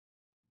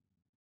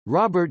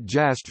Robert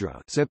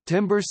Jastrow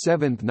 (September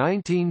 7,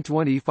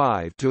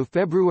 1925 to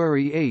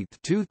February 8,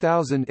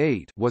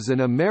 2008) was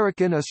an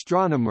American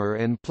astronomer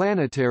and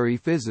planetary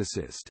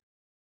physicist.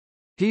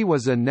 He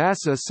was a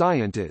NASA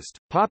scientist,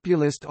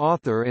 populist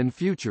author and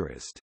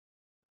futurist.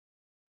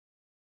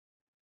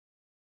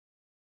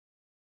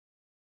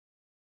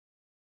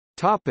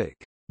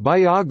 Topic: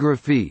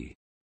 Biography.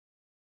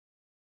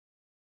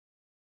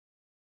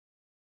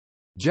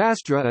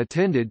 Jastrow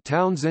attended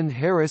Townsend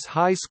Harris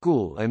High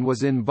School and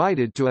was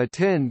invited to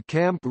attend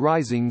Camp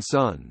Rising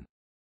Sun.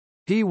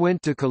 He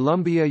went to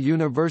Columbia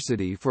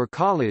University for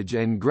college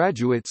and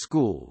graduate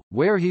school,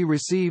 where he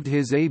received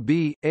his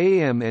A.B.,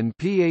 A.M. and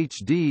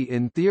Ph.D.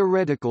 in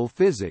theoretical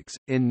physics,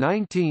 in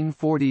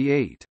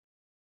 1948.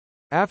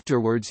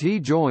 Afterwards he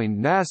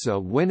joined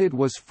NASA when it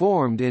was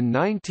formed in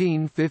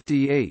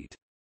 1958.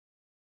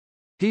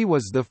 He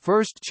was the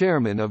first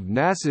chairman of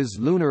NASA's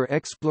Lunar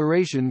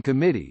Exploration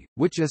Committee,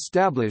 which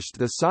established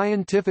the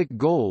scientific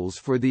goals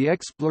for the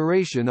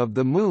exploration of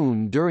the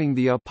Moon during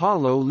the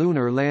Apollo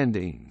lunar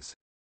landings.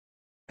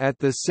 At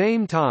the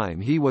same time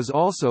he was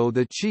also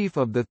the chief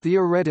of the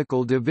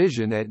theoretical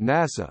division at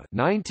NASA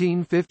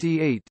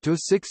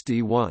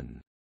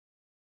 1958–61.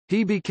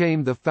 He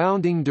became the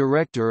founding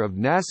director of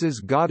NASA's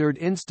Goddard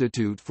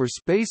Institute for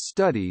Space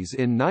Studies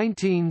in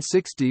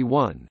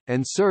 1961,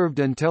 and served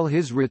until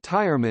his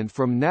retirement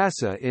from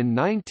NASA in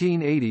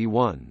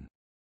 1981.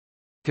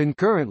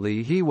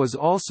 Concurrently he was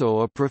also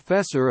a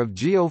professor of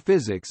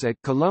geophysics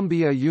at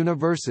Columbia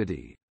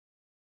University.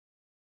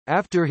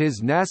 After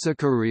his NASA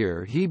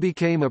career he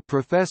became a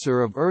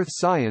professor of earth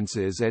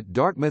sciences at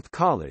Dartmouth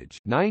College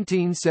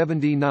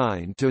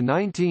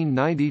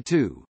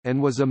 1979–1992,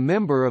 and was a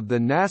member of the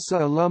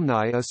NASA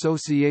Alumni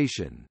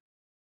Association.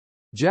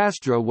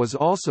 Jastrow was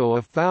also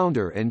a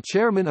founder and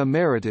chairman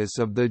emeritus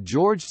of the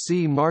George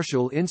C.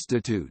 Marshall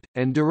Institute,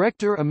 and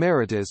director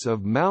emeritus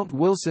of Mount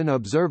Wilson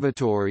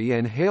Observatory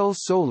and Hale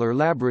Solar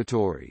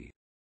Laboratory.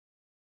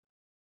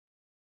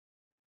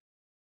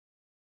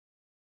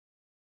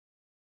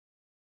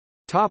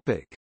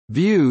 Topic: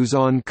 Views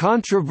on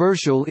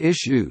controversial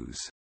issues.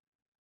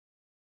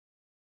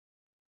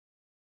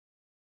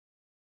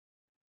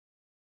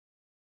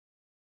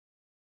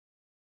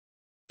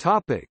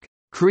 Topic: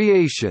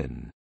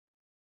 Creation.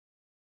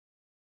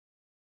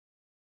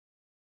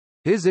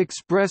 His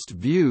expressed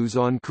views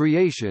on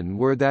creation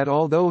were that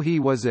although he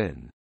was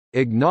an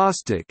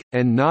agnostic,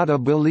 and not a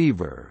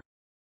believer,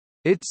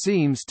 it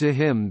seems to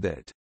him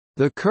that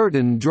the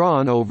curtain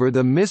drawn over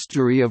the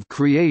mystery of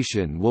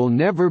creation will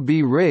never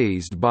be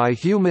raised by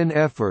human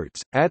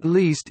efforts, at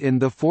least in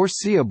the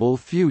foreseeable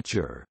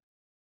future.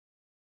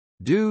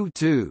 Due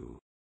to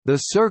the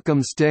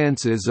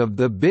circumstances of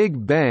the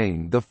Big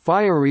Bang, the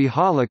fiery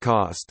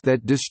holocaust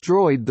that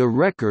destroyed the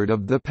record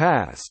of the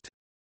past.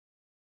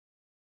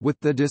 With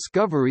the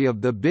discovery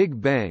of the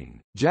Big Bang,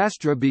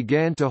 Jastrow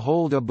began to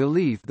hold a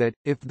belief that,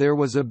 if there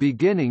was a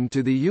beginning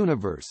to the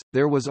universe,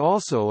 there was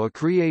also a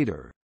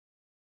creator.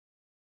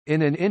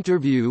 In an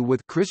interview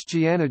with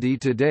Christianity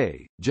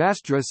Today,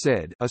 Jastrow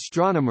said,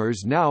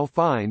 "Astronomers now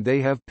find they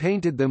have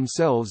painted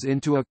themselves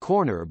into a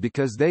corner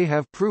because they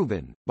have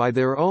proven, by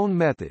their own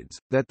methods,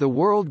 that the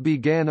world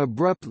began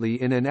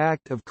abruptly in an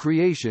act of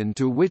creation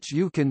to which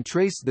you can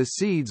trace the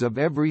seeds of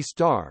every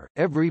star,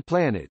 every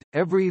planet,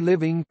 every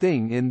living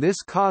thing in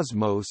this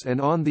cosmos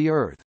and on the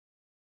Earth.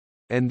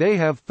 And they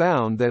have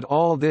found that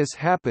all this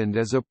happened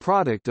as a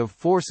product of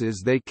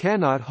forces they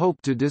cannot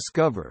hope to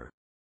discover.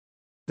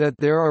 That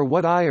there are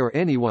what I or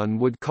anyone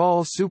would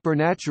call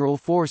supernatural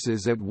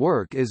forces at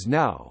work is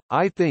now,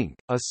 I think,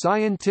 a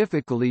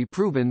scientifically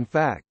proven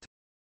fact."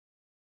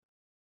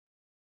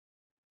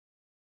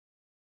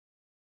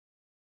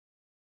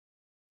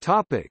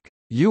 Topic: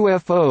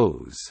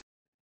 UFOs.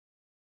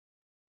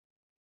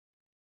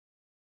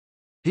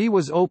 He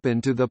was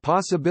open to the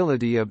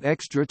possibility of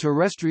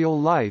extraterrestrial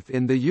life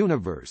in the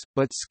universe,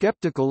 but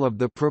skeptical of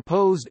the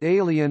proposed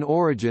alien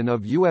origin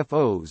of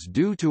UFOs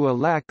due to a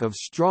lack of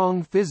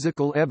strong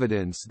physical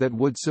evidence that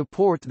would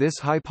support this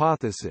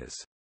hypothesis.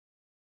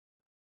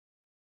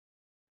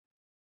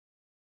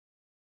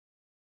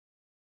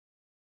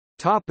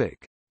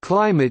 Topic: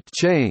 Climate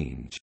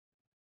change.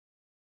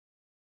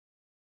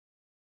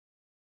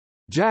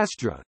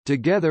 Jastrow,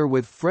 together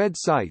with Fred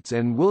Seitz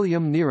and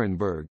William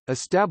Nierenberg,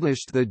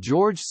 established the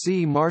George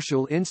C.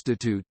 Marshall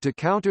Institute to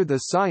counter the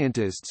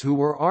scientists who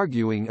were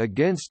arguing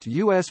against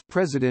U.S.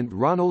 President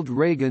Ronald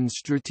Reagan's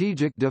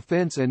Strategic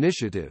Defense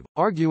Initiative,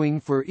 arguing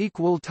for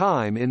equal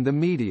time in the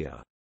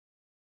media.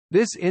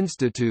 This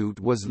institute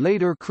was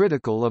later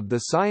critical of the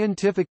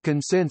scientific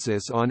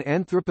consensus on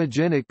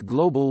anthropogenic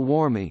global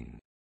warming.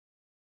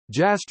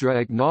 Jastrow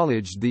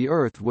acknowledged the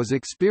Earth was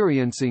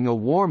experiencing a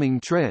warming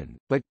trend,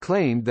 but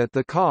claimed that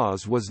the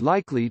cause was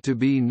likely to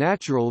be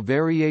natural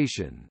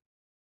variation.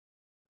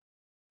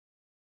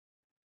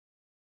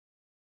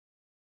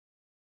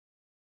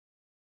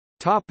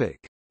 Topic: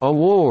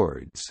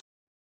 Awards.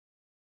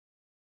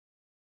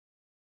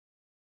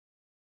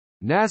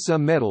 NASA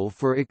Medal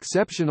for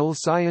Exceptional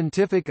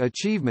Scientific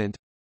Achievement,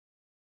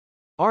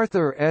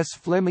 Arthur S.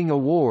 Fleming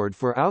Award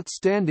for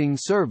Outstanding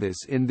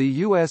Service in the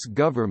U.S.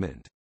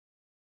 Government.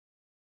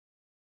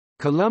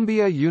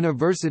 Columbia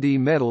University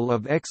Medal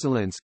of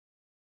Excellence.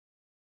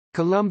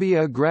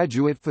 Columbia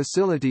Graduate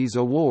Facilities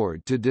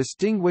Award to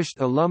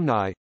Distinguished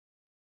Alumni.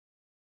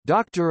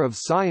 Doctor of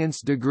Science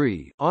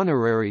degree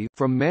honorary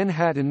from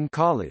Manhattan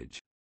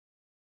College.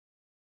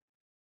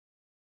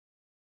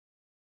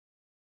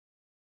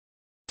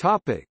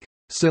 Topic: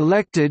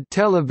 Selected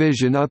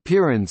television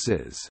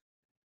appearances.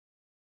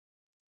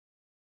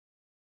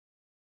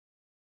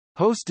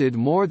 Hosted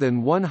more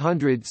than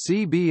 100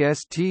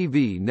 CBS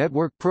TV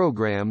network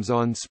programs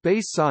on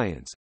space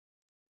science.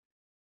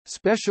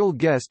 Special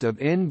guest of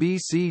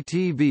NBC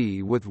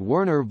TV with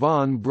Wernher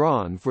von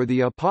Braun for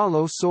the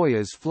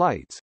Apollo-Soyuz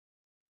flights.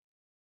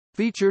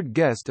 Featured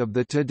guest of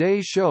the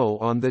Today Show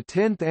on the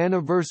 10th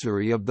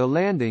anniversary of the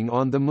landing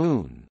on the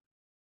Moon.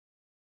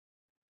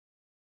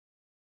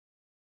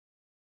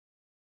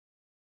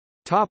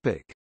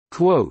 Topic: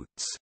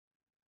 Quotes.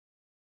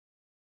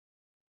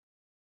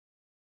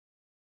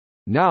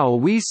 Now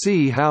we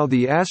see how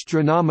the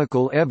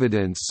astronomical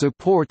evidence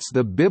supports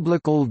the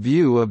biblical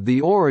view of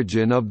the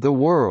origin of the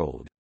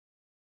world.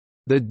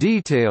 The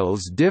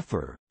details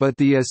differ, but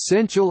the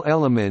essential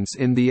elements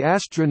in the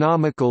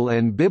astronomical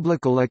and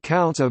biblical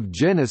accounts of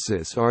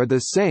Genesis are the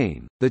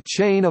same. The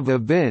chain of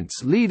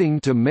events leading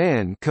to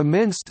man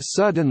commenced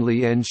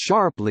suddenly and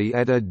sharply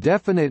at a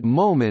definite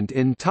moment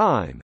in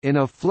time, in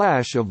a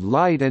flash of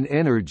light and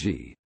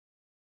energy.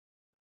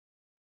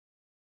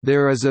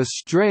 There is a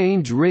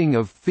strange ring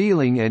of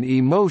feeling and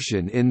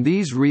emotion in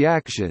these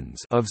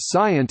reactions of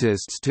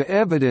scientists to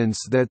evidence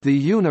that the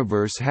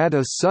universe had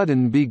a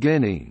sudden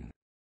beginning.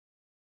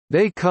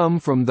 They come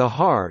from the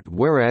heart,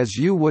 whereas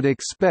you would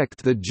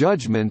expect the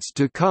judgments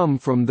to come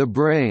from the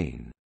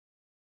brain.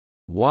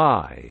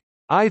 Why?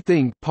 I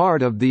think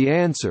part of the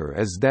answer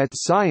is that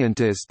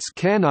scientists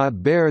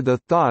cannot bear the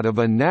thought of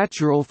a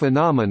natural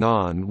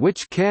phenomenon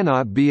which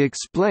cannot be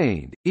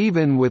explained,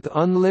 even with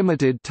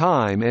unlimited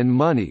time and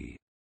money.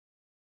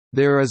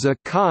 There is a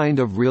kind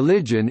of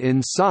religion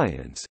in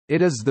science.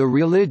 It is the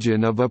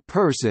religion of a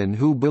person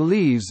who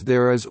believes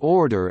there is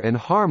order and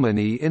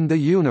harmony in the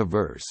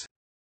universe.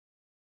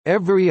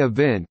 Every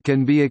event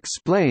can be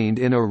explained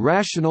in a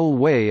rational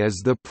way as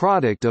the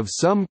product of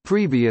some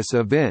previous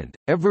event.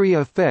 Every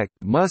effect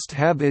must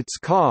have its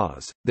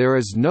cause. There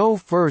is no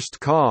first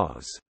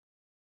cause.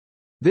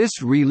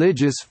 This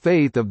religious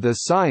faith of the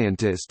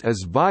scientist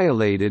is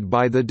violated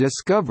by the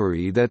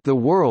discovery that the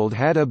world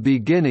had a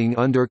beginning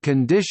under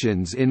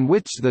conditions in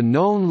which the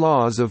known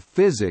laws of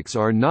physics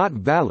are not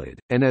valid,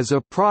 and as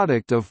a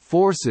product of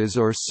forces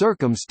or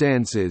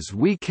circumstances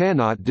we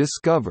cannot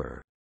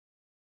discover.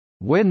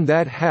 When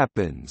that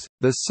happens,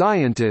 the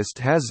scientist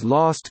has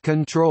lost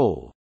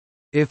control.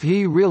 If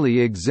he really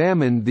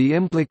examined the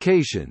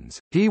implications,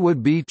 he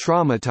would be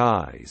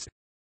traumatized.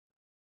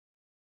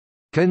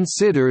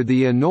 Consider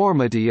the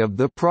enormity of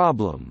the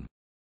problem.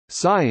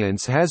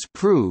 Science has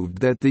proved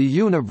that the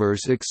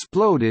universe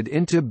exploded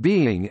into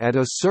being at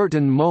a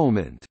certain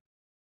moment.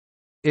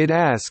 It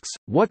asks,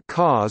 what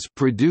cause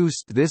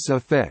produced this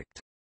effect?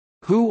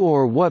 Who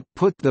or what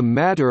put the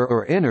matter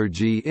or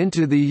energy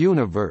into the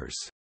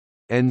universe?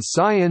 And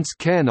science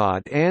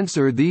cannot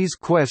answer these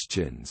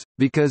questions,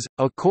 because,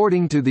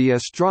 according to the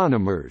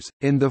astronomers,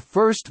 in the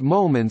first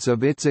moments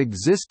of its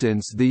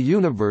existence the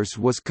universe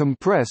was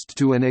compressed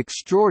to an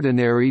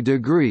extraordinary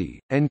degree,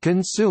 and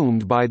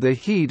consumed by the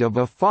heat of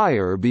a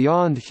fire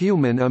beyond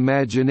human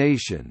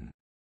imagination.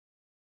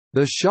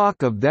 The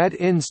shock of that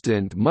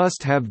instant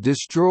must have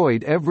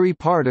destroyed every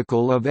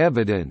particle of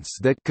evidence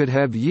that could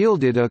have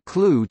yielded a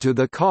clue to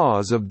the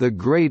cause of the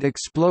great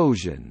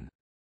explosion.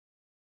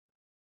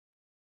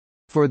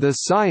 For the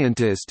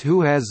scientist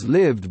who has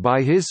lived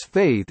by his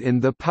faith in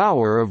the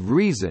power of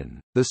reason,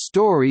 the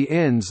story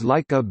ends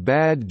like a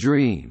bad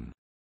dream.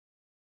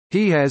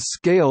 He has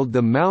scaled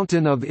the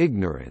mountain of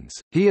ignorance,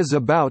 he is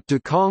about to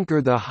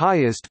conquer the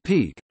highest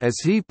peak. As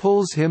he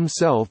pulls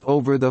himself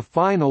over the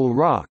final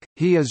rock,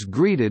 he is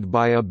greeted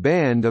by a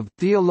band of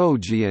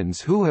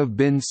theologians who have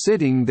been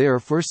sitting there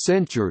for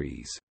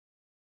centuries.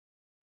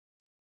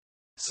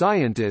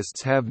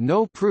 Scientists have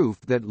no proof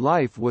that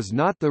life was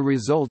not the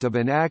result of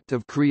an act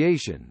of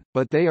creation,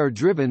 but they are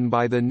driven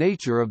by the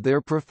nature of their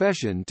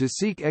profession to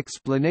seek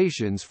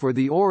explanations for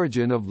the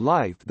origin of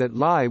life that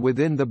lie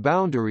within the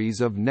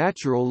boundaries of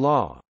natural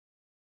law.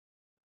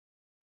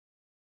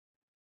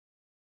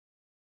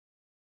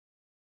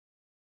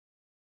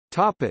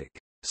 Topic: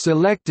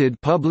 Selected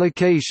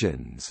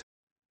publications.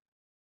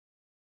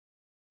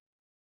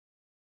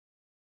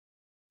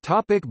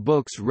 Topic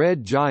books.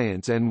 Red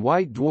Giants and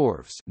White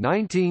Dwarfs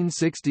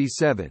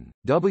 1967,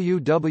 W.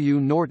 W.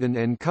 Norton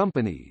and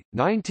Company,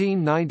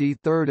 1990,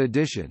 3rd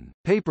edition,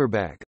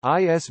 paperback,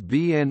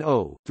 ISBN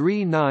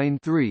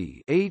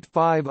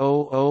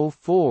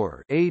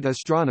 0-393-85004-8.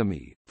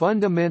 Astronomy,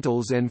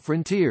 Fundamentals and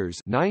Frontiers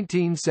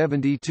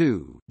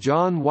 1972,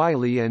 John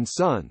Wiley &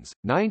 Sons,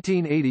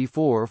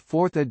 1984,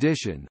 4th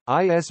edition,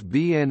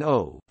 ISBN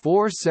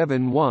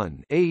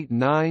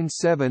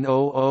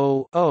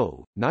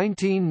 0-471-89700-0,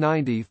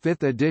 1990,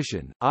 5th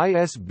edition,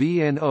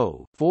 ISBN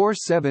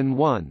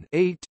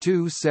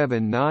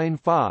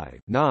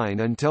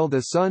 0-471-82795-9. Until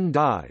the Sun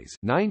Dies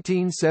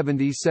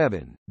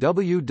 1977,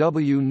 W.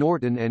 W.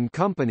 Norton and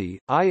Company,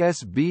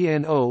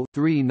 ISBN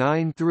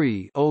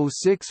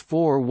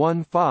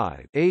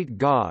 0-393-06415-8.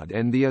 God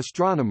and the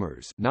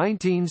Astronomers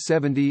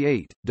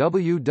 1978,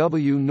 W.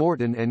 W.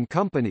 Norton and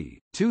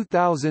Company,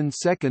 2000,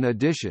 2nd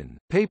edition,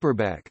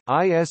 paperback,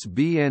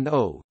 ISBN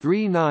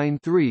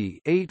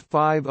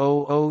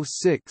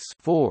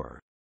 0-393-85006-4.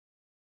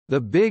 The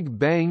Big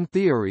Bang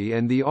Theory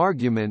and the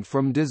Argument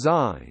from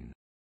Design.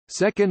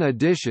 2nd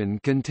edition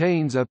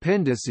contains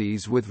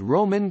appendices with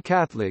Roman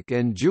Catholic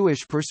and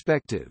Jewish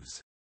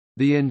perspectives.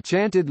 The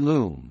Enchanted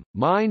Loom,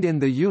 Mind in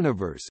the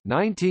Universe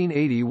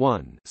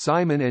 1981,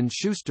 Simon &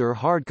 Schuster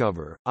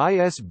hardcover,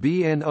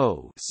 ISBN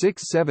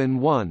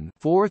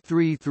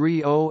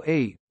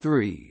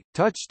 0-671-43308-3,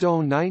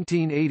 Touchstone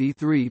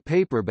 1983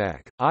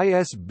 paperback,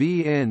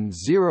 ISBN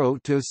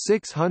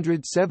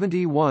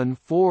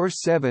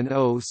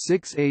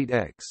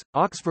 0-671-47068-X,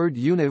 Oxford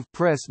Univ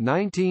Press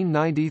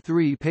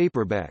 1993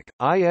 paperback,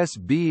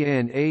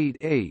 ISBN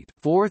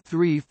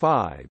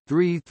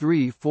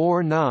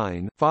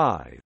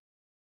 88-435-3349-5.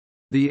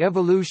 The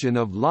Evolution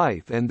of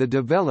Life and the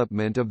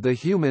Development of the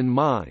Human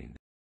Mind.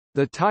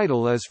 The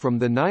title is from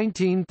the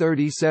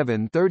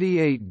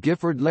 1937–38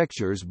 Gifford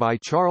Lectures by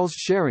Charles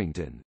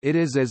Sherrington. It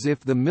is as if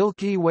the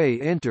Milky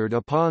Way entered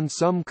upon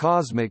some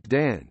cosmic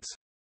dance.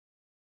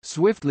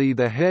 Swiftly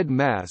the head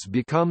mass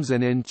becomes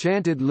an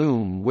enchanted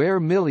loom where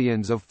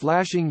millions of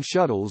flashing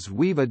shuttles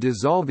weave a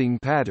dissolving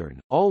pattern,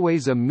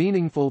 always a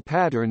meaningful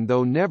pattern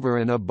though never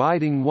an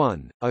abiding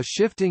one, a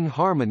shifting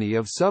harmony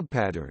of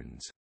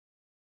subpatterns.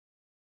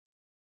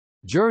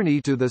 Journey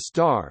to the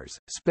Stars,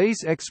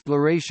 Space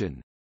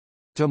Exploration,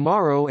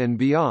 Tomorrow and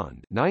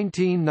Beyond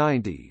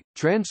 1990,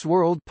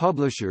 Transworld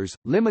Publishers,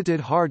 Limited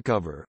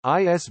hardcover,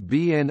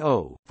 ISBN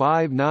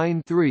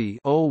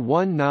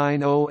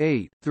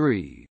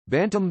 0-593-01908-3,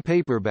 Bantam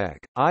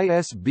paperback,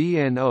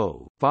 ISBN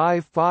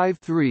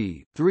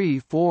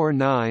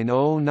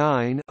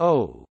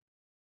 0-553-34909-0.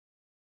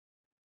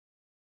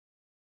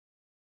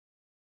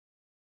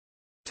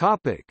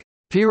 Topic: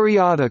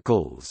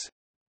 Periodicals.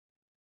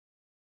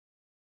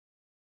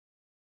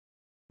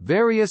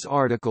 Various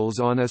articles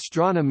on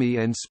astronomy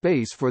and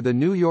space for The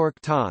New York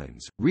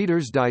Times,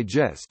 Reader's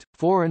Digest,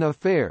 Foreign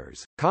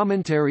Affairs,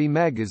 Commentary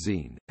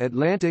Magazine,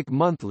 Atlantic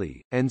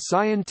Monthly, and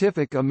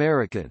Scientific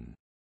American.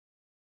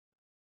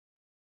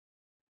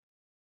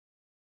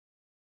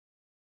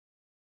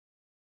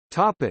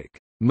 Topic: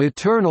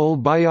 Maternal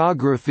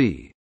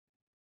biography.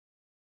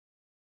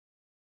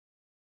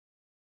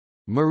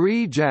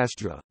 Marie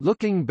Jastrow,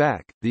 Looking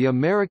Back, The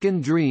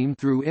American Dream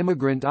Through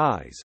Immigrant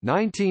Eyes,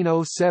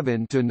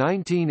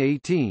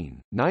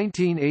 1907–1918,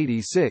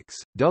 1986,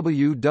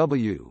 W.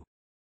 W.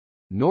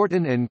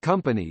 Norton and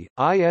Company,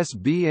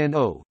 ISBN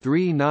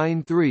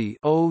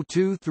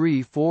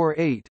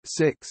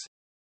 0-393-02348-6.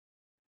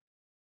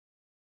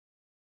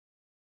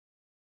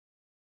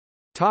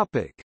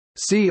 Topic.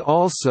 See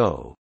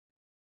also: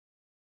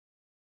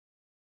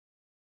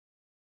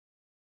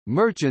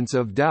 Merchants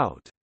of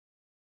Doubt.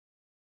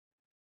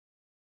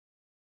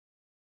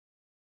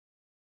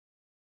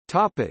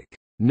 Topic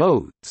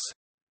Notes.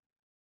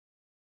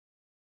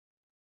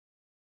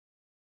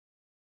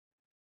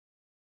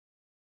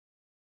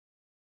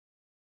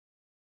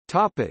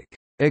 Topic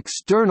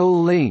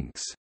External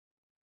links.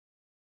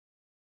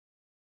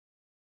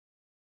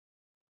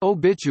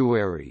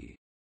 Obituary.